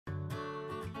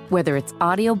Whether it's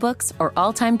audiobooks or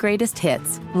all-time greatest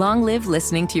hits, long live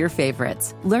listening to your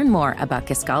favorites. Learn more about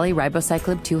Kisqali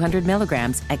Ribociclib 200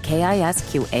 milligrams at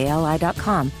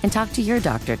KISQALI.com and talk to your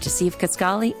doctor to see if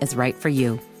Kisqali is right for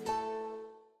you.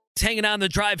 Hanging on the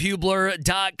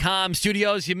drivehubler.com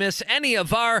studios. You miss any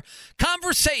of our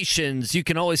conversations, you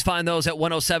can always find those at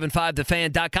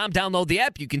 1075thefan.com. Download the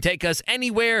app. You can take us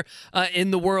anywhere in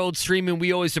the world streaming.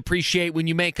 We always appreciate when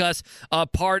you make us a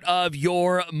part of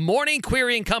your morning.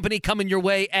 Query and Company coming your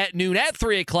way at noon. At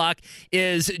 3 o'clock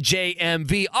is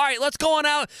JMV. All right, let's go on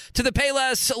out to the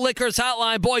Payless Liquors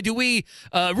hotline. Boy, do we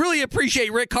really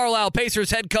appreciate Rick Carlisle,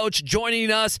 Pacers head coach, joining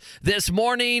us this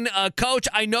morning. Coach,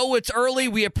 I know it's early.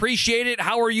 We appreciate it.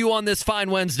 How are you on this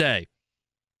fine Wednesday?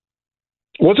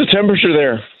 What's the temperature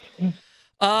there?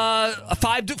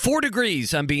 4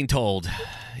 degrees, I'm being told.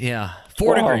 Yeah,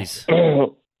 4 degrees.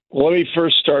 Let me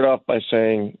first start off by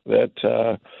saying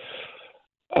that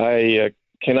I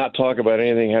cannot talk about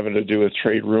anything having to do with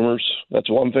trade rumors. That's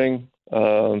one thing.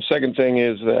 Second thing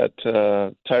is that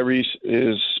Tyrese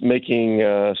is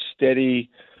making steady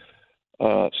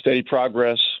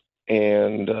progress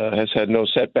and has had no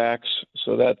setbacks,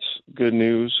 so that's good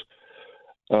news.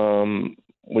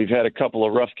 We've had a couple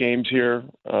of rough games here,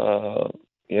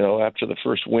 after the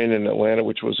first win in Atlanta,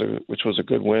 which was a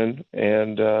good win,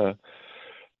 and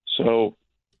so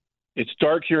it's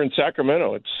dark here in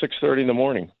Sacramento. It's 6:30 in the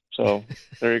morning. So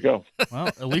there you go. Well,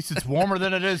 at least it's warmer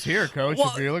than it is here, Coach,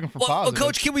 if you're looking for Well, positive.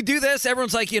 Coach, can we do this?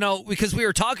 Everyone's like, because we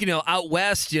were talking, out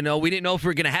west, we didn't know if we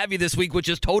were going to have you this week, which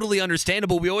is totally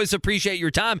understandable. We always appreciate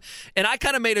your time. And I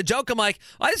kind of made a joke. I'm like,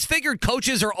 I just figured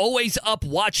coaches are always up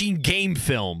watching game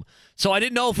film. So I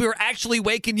didn't know if we were actually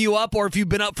waking you up or if you've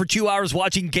been up for 2 hours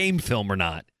watching game film or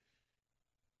not.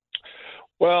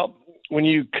 Well, when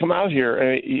you come out here,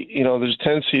 there's a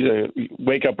tendency to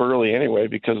wake up early anyway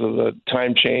because of the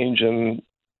time change, and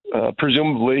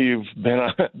presumably you've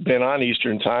been on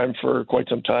Eastern time for quite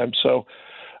some time. So,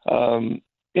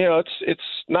 it's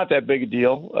not that big a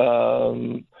deal.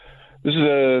 This is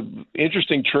an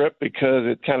interesting trip because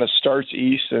it kind of starts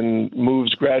east and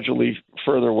moves gradually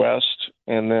further west,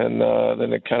 and then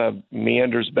it kind of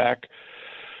meanders back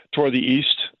toward the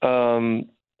east.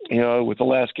 With the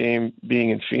last game being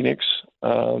in Phoenix.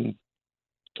 One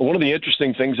of the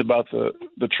interesting things about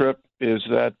the trip is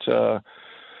that,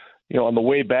 on the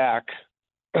way back,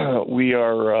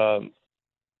 we're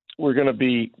going to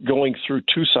be going through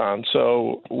Tucson.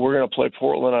 So we're going to play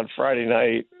Portland on Friday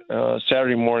night.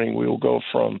 Saturday morning, we will go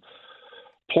from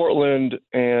Portland,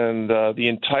 and the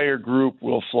entire group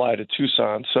will fly to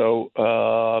Tucson. So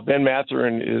Ben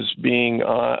Mathurin is being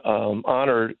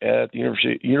honored at the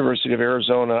University of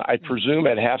Arizona, I presume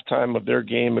at halftime of their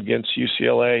game against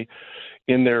UCLA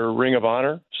in their Ring of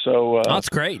Honor. So that's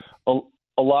great. A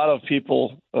lot of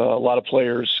people, a lot of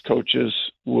players, coaches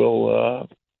will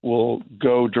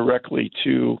go directly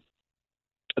to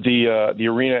the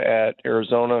arena at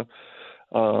Arizona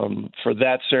for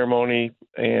that ceremony,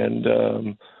 and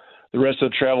the rest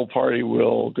of the travel party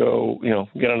will go,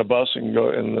 get on a bus and go,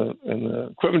 and the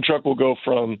equipment truck will go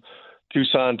from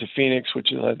Tucson to Phoenix,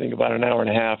 which is, I think, about an hour and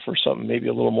a half or something, maybe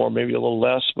a little more, maybe a little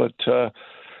less. But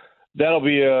that'll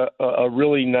be a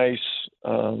really nice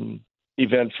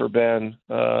event for Ben.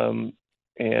 And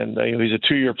he's a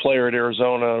 2-year player at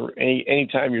Arizona.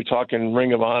 Anytime you're talking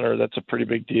Ring of Honor, that's a pretty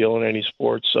big deal in any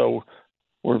sport. So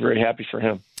we're very happy for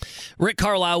him. Rick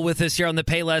Carlisle with us here on the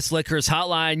Payless Liquors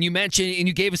hotline. You mentioned and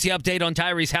you gave us the update on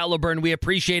Tyrese Halliburton. We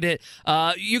appreciate it.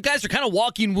 You guys are kind of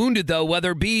walking wounded, though,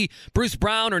 whether it be Bruce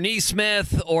Brown or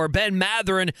Neesmith or Ben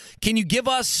Mathurin. Can you give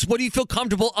us, what do you feel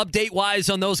comfortable update-wise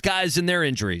on those guys and their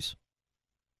injuries?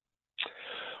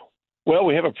 Well,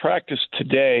 we have a practice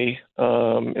today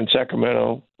in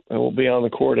Sacramento, and we'll be on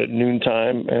the court at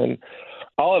noontime, and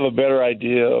I'll have a better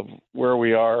idea of where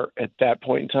we are at that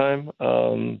point in time.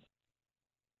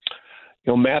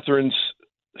 Mathurin's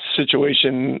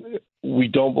situation, we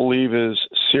don't believe is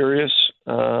serious.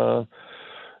 We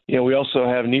also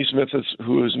have Neesmith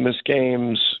who has missed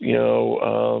games.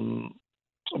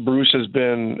 Bruce has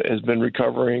been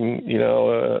recovering,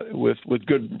 with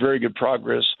very good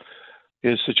progress.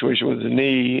 His situation with the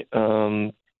knee.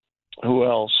 Who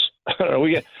else?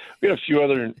 we got a few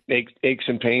other aches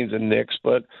and pains and nicks,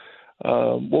 but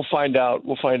we'll find out.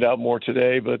 We'll find out more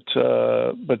today. But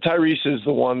Tyrese is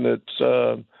the one that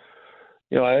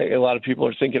a lot of people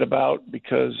are thinking about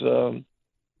because of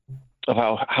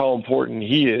how important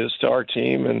he is to our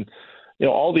team, and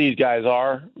all these guys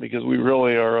are, because we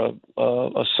really are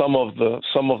a sum of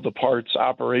the parts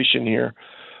operation here.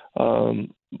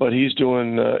 But he's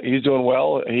doing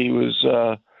well. He was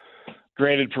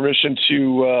granted permission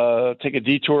to take a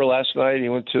detour last night. He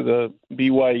went to the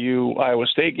BYU Iowa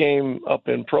State game up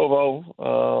in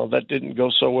Provo. That didn't go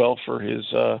so well for his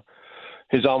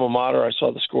alma mater. I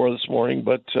saw the score this morning,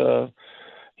 but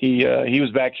he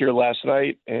was back here last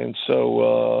night, and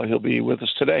so he'll be with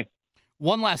us today.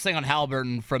 One last thing on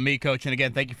Halliburton from me, Coach, and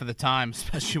again, thank you for the time,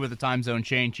 especially with the time zone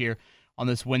change here on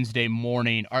this Wednesday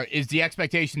morning. Is the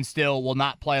expectation still will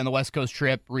not play on the West Coast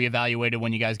trip, reevaluated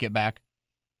when you guys get back?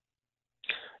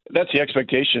 That's the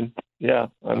expectation. Yeah,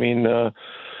 I mean,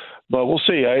 but we'll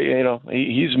see.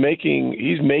 He's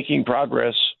making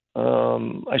progress.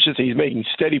 I should say he's making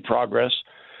steady progress,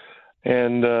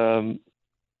 and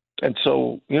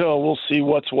so we'll see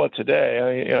what's what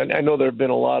today. I know there have been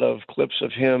a lot of clips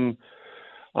of him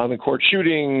on the court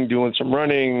shooting, doing some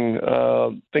running,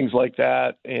 things like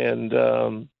that, and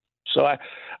so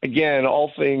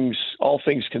all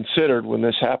things considered, when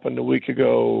this happened a week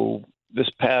ago, this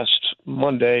past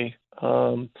Monday,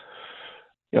 the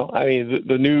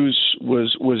news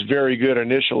was very good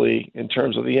initially in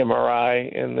terms of the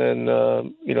MRI, and then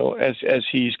as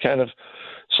he's kind of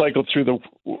cycled through the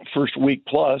first week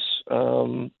plus, a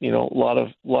lot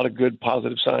of good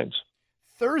positive signs.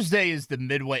 Thursday is the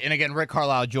midway, and again, Rick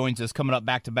Carlisle joins us coming up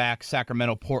back-to-back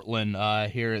Sacramento, Portland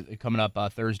here coming up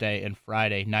Thursday and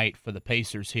Friday night for the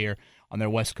Pacers here on their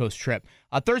West Coast trip.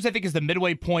 Thursday, I think, is the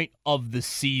midway point of the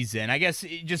season. I guess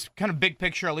just kind of big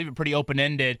picture, I'll leave it pretty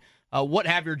open-ended. What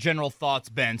have your general thoughts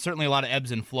been? Certainly a lot of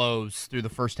ebbs and flows through the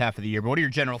first half of the year, but what are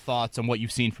your general thoughts on what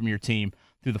you've seen from your team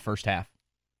through the first half?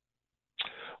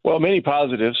 Well, many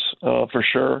positives, for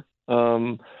sure.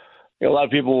 A lot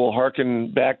of people will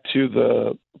hearken back to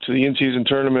the in-season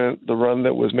tournament, the run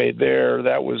that was made there.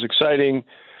 That was exciting.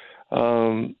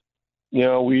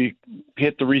 We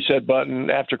hit the reset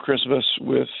button after Christmas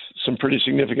with some pretty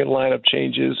significant lineup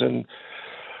changes and,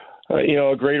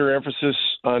 a greater emphasis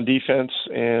on defense.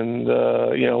 And,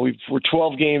 we're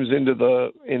 12 games into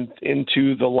the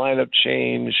lineup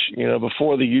change,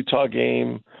 before the Utah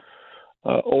game.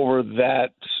 Over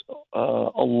that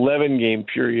 11-game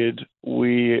period,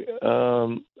 we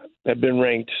have been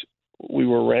ranked. We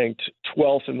were ranked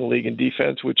 12th in the league in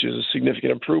defense, which is a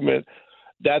significant improvement.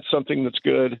 That's something that's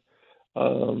good.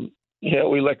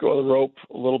 We let go of the rope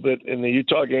a little bit in the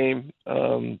Utah game,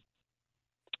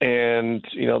 and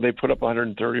they put up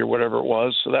 130 or whatever it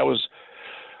was. So that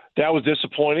was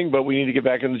disappointing. But we need to get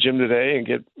back in the gym today and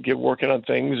get working on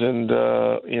things and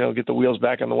get the wheels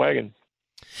back on the wagon.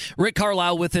 Rick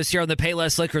Carlisle with us here on the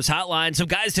Payless Liquors Hotline. Some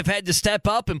guys have had to step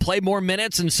up and play more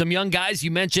minutes, and some young guys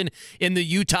you mentioned in the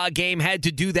Utah game had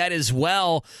to do that as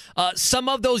well. Some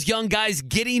of those young guys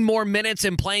getting more minutes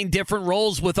and playing different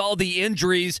roles with all the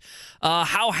injuries.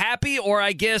 How happy, or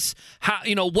I guess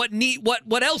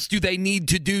what else do they need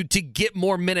to do to get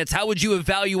more minutes? How would you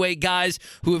evaluate guys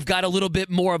who have got a little bit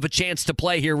more of a chance to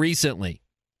play here recently?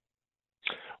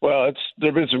 Well, there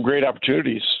have been some great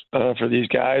opportunities for these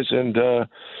guys, and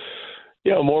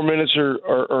more minutes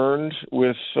are earned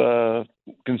with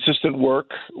consistent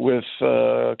work, with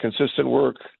the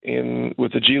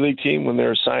G League team when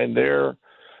they're assigned there.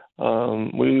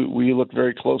 We look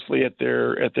very closely at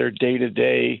their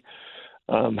day-to-day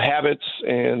habits,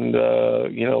 and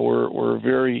we're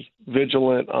very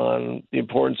vigilant on the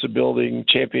importance of building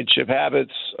championship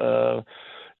habits.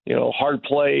 Hard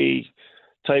play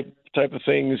type of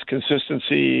things,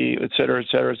 consistency, et cetera, et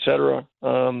cetera, et cetera.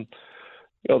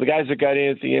 The guys that got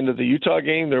in at the end of the Utah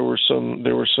game, there were some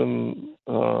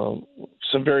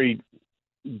very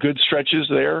good stretches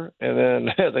there. And then,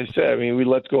 as I said, we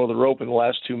let go of the rope in the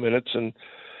last 2 minutes and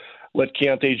let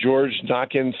Keontae George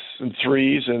knock in some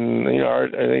threes. And, I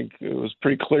think it was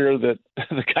pretty clear that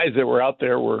the guys that were out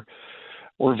there were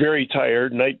very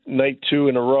tired. Night two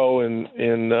in a row in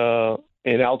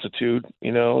altitude.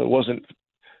 It wasn't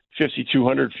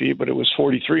 5,200 feet, but it was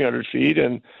 4,300 feet,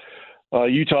 and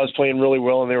Utah's playing really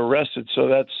well, and they were rested. So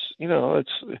that's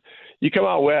you come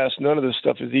out west, none of this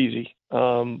stuff is easy.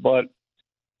 But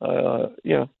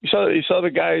you saw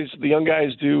the young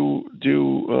guys do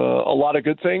a lot of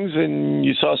good things, and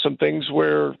you saw some things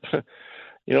where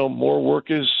more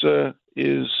work is going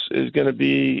to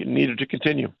be needed to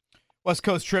continue. West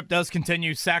Coast trip does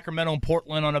continue. Sacramento and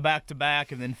Portland on a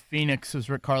back-to-back, and then Phoenix, as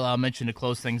Rick Carlisle mentioned, to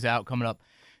close things out coming up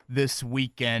this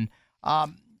weekend. I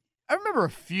remember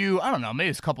maybe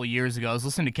it's a couple of years ago, I was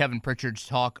listening to Kevin Pritchard's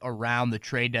talk around the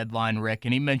trade deadline, Rick,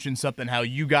 and he mentioned something how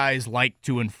you guys like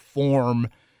to inform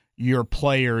your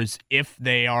players if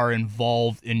they are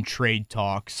involved in trade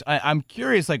talks. I'm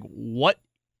curious, what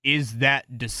is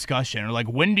that discussion? Or, like,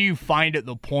 when do you find it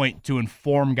the point to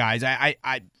inform guys? I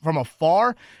from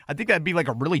afar, I think that'd be like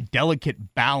a really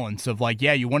delicate balance of, like,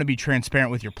 yeah, you want to be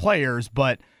transparent with your players,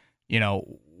 but, you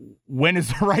know, when is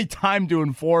the right time to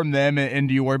inform them, and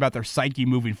do you worry about their psyche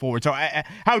moving forward? So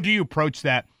how do you approach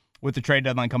that with the trade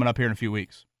deadline coming up here in a few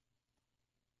weeks?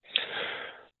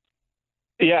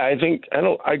 Yeah, Kevin, I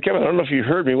don't know if you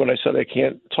heard me when I said I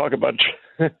can't talk about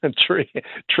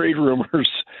trade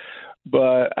rumors,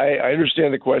 but I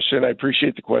understand the question. I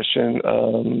appreciate the question.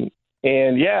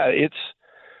 And yeah,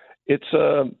 it's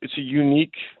a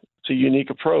unique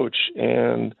approach.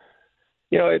 And,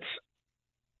 you know,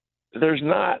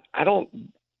 I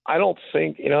don't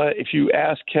think, you know, if you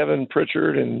ask Kevin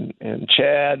Pritchard and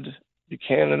Chad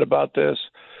Buchanan about this,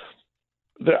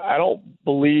 I don't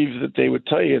believe that they would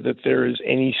tell you that there is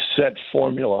any set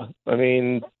formula. I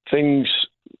mean, things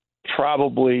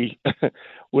probably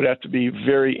would have to be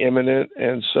very imminent,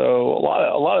 and so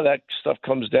a lot of that stuff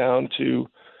comes down to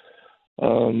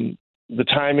the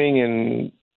timing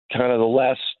and kind of the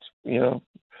last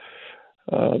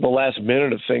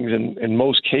minute of things in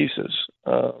most cases.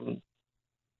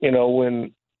 You know,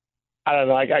 when I don't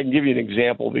know, I can give you an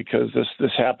example because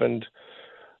this happened.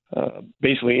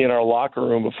 Basically in our locker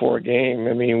room before a game.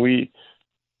 I mean,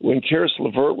 when Karis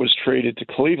LeVert was traded to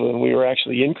Cleveland, we were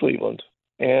actually in Cleveland,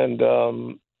 and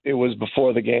it was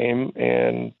before the game,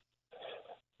 and,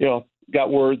 you know, got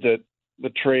word that the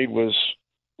trade was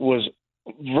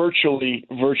virtually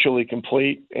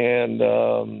complete. And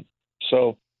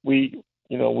so we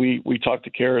talked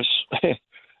to Karis. It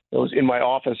was in my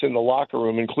office in the locker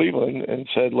room in Cleveland, and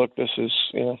said, look, this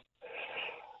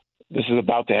is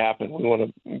about to happen. We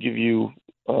want to give you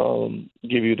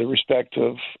the respect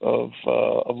of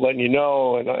letting you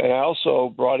know. And I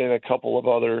also brought in a couple of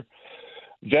other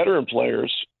veteran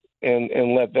players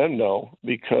and let them know,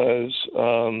 because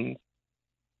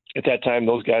at that time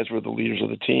those guys were the leaders of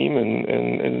the team,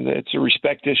 and it's a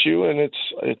respect issue, and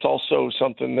it's also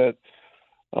something that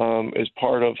is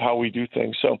part of how we do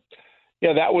things. So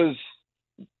yeah, that was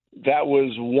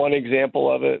one example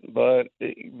of it, but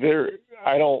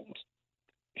I don't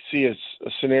see a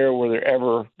scenario where they're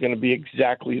ever going to be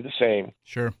exactly the same.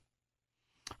 Sure.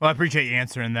 Well, I appreciate you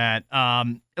answering that.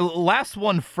 Last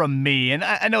one from me, and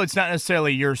I know it's not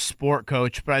necessarily your sport,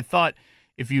 Coach, but I thought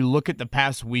if you look at the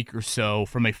past week or so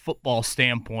from a football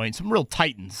standpoint, some real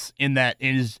titans in that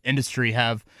industry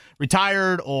have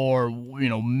retired or, you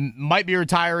know, might be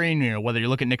retiring, you know, whether you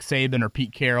look at Nick Saban or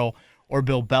Pete Carroll or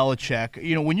Bill Belichick.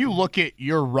 You know, when you look at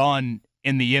your run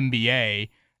in the NBA,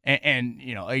 and,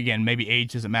 you know, again, maybe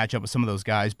age doesn't match up with some of those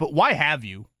guys, but why have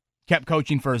you kept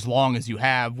coaching for as long as you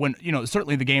have when, you know,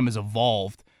 certainly the game has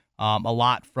evolved a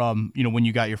lot from, you know, when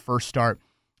you got your first start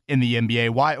in the NBA?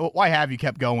 Why have you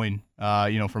kept going,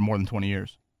 you know, for more than 20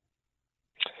 years?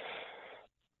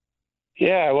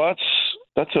 Yeah, well,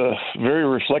 that's a very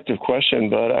reflective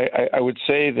question, but I would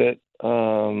say that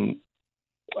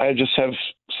I just have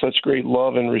such great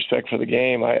love and respect for the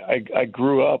game. I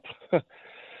grew up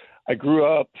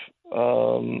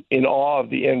in awe of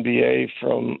the NBA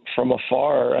from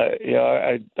afar.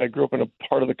 I grew up in a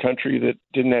part of the country that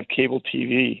didn't have cable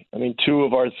TV. I mean, 2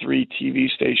 of our 3 TV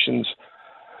stations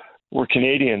were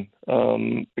Canadian,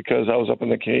 because I was up on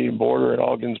the Canadian border in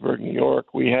Ogdensburg, New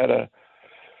York. We didn't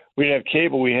have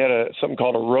cable. We had something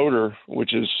called a rotor,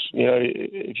 which is, you know,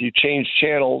 if you change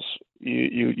channels,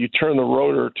 you turn the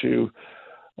rotor to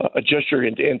adjust your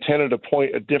antenna to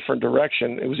point a different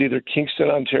direction. It was either Kingston,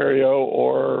 Ontario,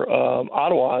 or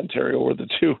Ottawa, Ontario, were the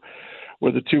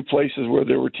two places where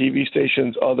there were TV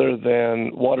stations other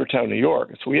than Watertown, New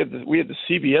York. So we had the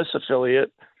CBS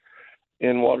affiliate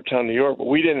in Watertown, New York, but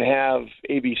we didn't have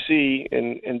ABC.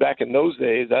 And back in those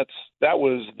days, that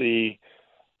was the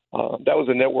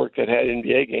network that had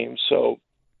NBA games. So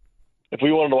if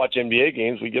we wanted to watch NBA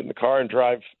games, we'd get in the car and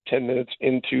drive 10 minutes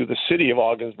into the city of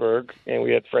Ogdensburg, and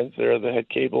we had friends there that had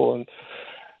cable. And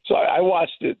so I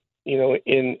watched it, you know,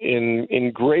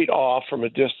 in great awe from a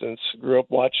distance. Grew up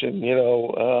watching,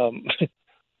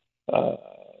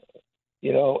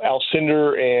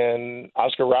 Alcindor and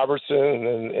Oscar Robertson,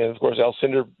 and of course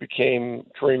Alcindor became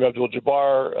Kareem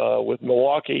Abdul-Jabbar with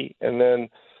Milwaukee. And then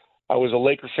I was a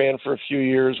Laker fan for a few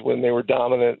years when they were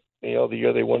dominant, you know, the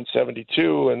year they won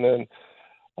 72. And then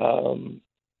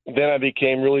I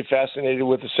became really fascinated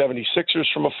with the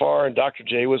 76ers from afar, and Dr.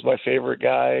 J was my favorite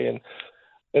guy.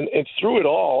 And through it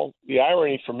all, the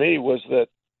irony for me was that,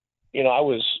 you know, I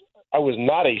was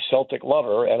not a Celtic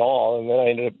lover at all. And then I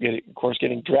ended up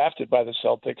getting drafted by the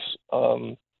Celtics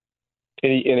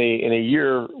in a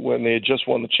year when they had just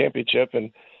won the championship,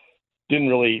 and didn't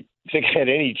really think I had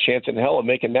any chance in hell of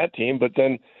making that team. But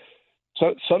then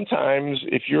sometimes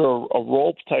if you're a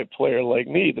role type player like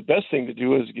me, the best thing to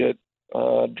do is get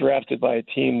drafted by a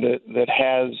team that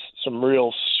has some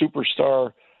real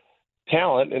superstar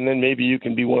talent, and then maybe you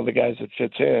can be one of the guys that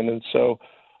fits in. And so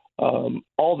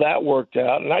all that worked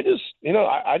out, and I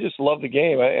just love the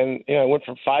game. I went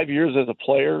from 5 years as a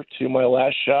player to my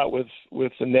last shot with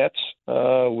the Nets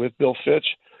with Bill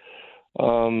Fitch.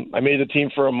 I made the team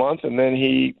for a month, and then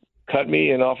he cut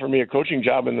me and offered me a coaching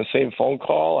job in the same phone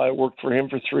call. I worked for him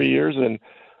for 3 years and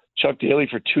Chuck Daly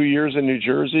for 2 years in New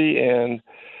Jersey. And,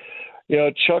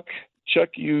 Chuck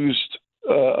used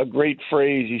a great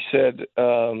phrase. He said,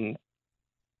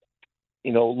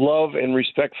 love and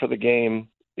respect for the game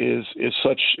is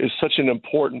such an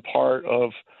important part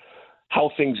of how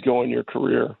things go in your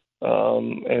career.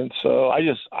 And so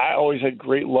I always had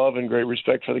great love and great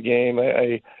respect for the game.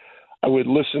 I would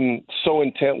listen so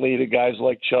intently to guys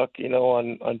like Chuck,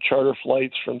 on charter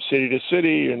flights from city to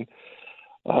city. And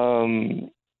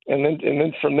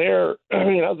then from there, I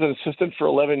was an assistant for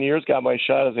 11 years, got my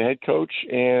shot as a head coach.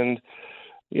 And,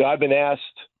 I've been asked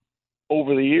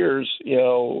over the years,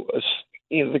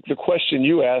 the question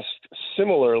you asked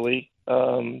similarly.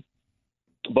 But,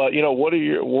 what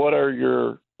are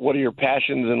your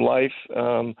passions in life?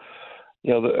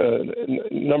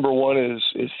 Number one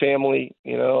is family.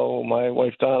 My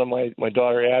wife Donna, my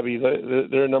daughter Abby,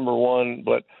 they're number one.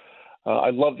 But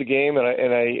I love the game,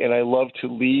 and I love to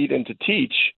lead and to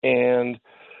teach. And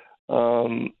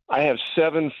I have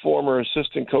 7 former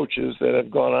assistant coaches that have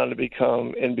gone on to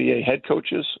become NBA head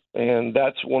coaches, and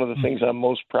that's one of the things I'm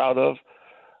most proud of.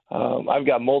 I've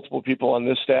got multiple people on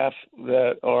this staff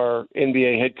that are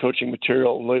NBA head coaching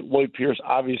material. Lloyd Pierce,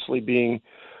 obviously, being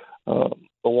the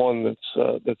one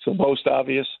that's the most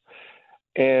obvious,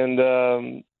 and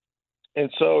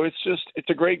so it's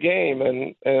a great game,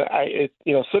 and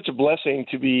such a blessing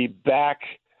to be back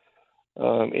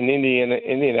in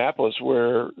Indianapolis,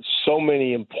 where so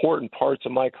many important parts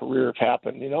of my career have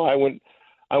happened.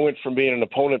 I went from being an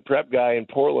opponent prep guy in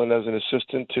Portland as an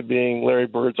assistant to being Larry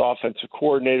Bird's offensive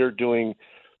coordinator, doing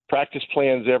practice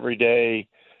plans every day,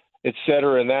 et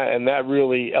cetera. And that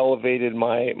really elevated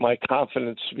my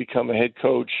confidence to become a head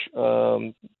coach.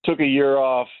 Took a year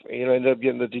off, ended up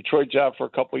getting the Detroit job for a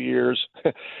couple of years.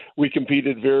 We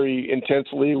competed very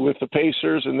intensely with the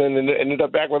Pacers, and then ended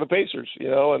up back with the Pacers,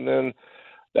 and then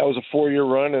that was a 4-year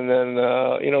run, and then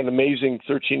an amazing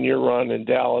 13-year run in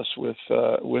Dallas with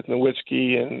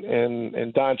Nowitzki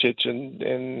and Doncic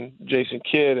and Jason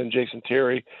Kidd and Jason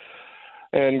Terry,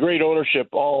 and great ownership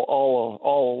all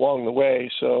along the way.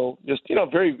 So just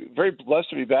very very blessed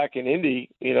to be back in Indy,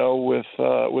 with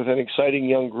an exciting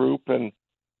young group. And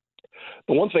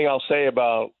the one thing I'll say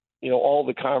about all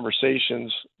the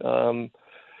conversations,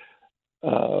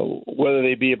 whether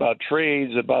they be about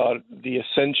trades, about the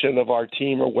ascension of our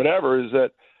team or whatever, is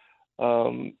that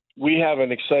we have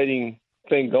an exciting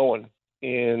thing going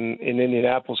in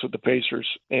Indianapolis with the Pacers,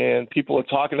 and people are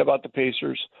talking about the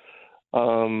Pacers,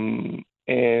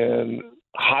 and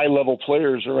high-level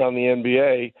players around the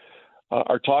NBA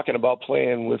are talking about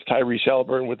playing with Tyrese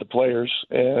Haliburton with the players,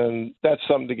 and that's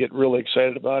something to get really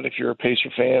excited about if you're a Pacer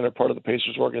fan or part of the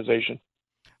Pacers organization.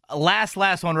 Last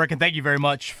one, Rick, and thank you very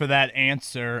much for that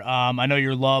answer. I know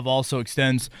your love also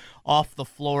extends off the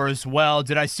floor as well.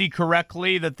 Did I see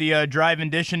correctly that the Drive and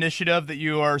Dish initiative that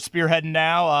you are spearheading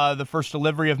now, the first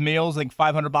delivery of meals, I think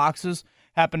 500 boxes,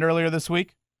 happened earlier this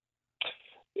week?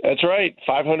 That's right.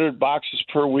 500 boxes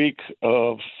per week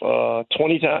of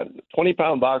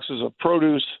 20-pound boxes of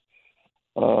produce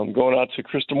going out to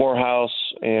Krista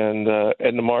Morehouse and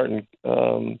Edna Martin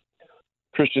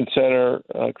Christian Center.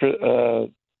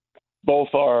 Both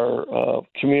are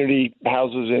community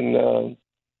houses in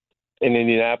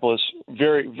Indianapolis.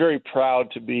 Very, very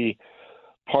proud to be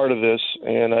part of this,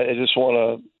 and I just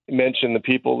want to mention the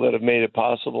people that have made it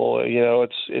possible.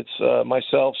 It's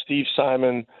myself, Steve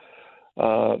Simon,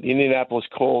 the Indianapolis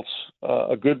Colts,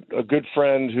 a good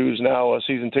friend who's now a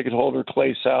season ticket holder,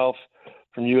 Clay South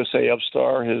from USA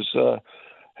Upstar,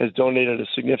 has donated a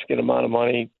significant amount of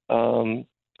money.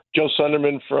 Joe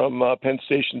Sunderman from Penn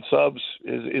Station Subs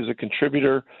is a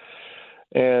contributor,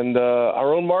 and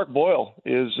our own Mark Boyle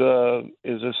is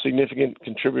a significant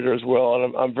contributor as well.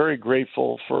 And I'm very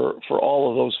grateful for all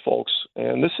of those folks.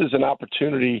 And this is an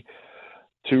opportunity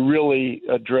to really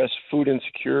address food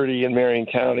insecurity in Marion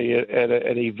County at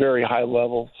a very high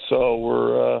level.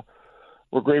 So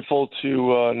we're grateful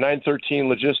to 913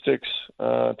 Logistics,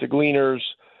 to Gleaners,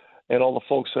 and all the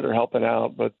folks that are helping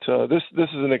out. But this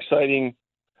is an exciting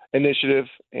initiative,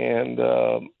 and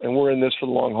we're in this for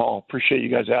the long haul. Appreciate you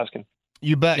guys asking.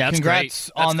 You bet. Yeah,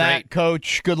 Congrats on that,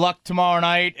 Coach. Good luck tomorrow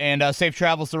night, and safe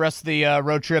travels the rest of the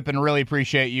road trip, and really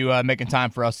appreciate you making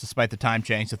time for us despite the time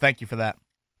change. So thank you for that.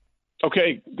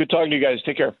 Okay, good talking to you guys.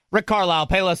 Take care. Rick Carlisle,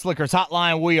 Payless Liquors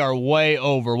Hotline. We are way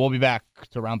over. We'll be back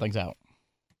to round things out.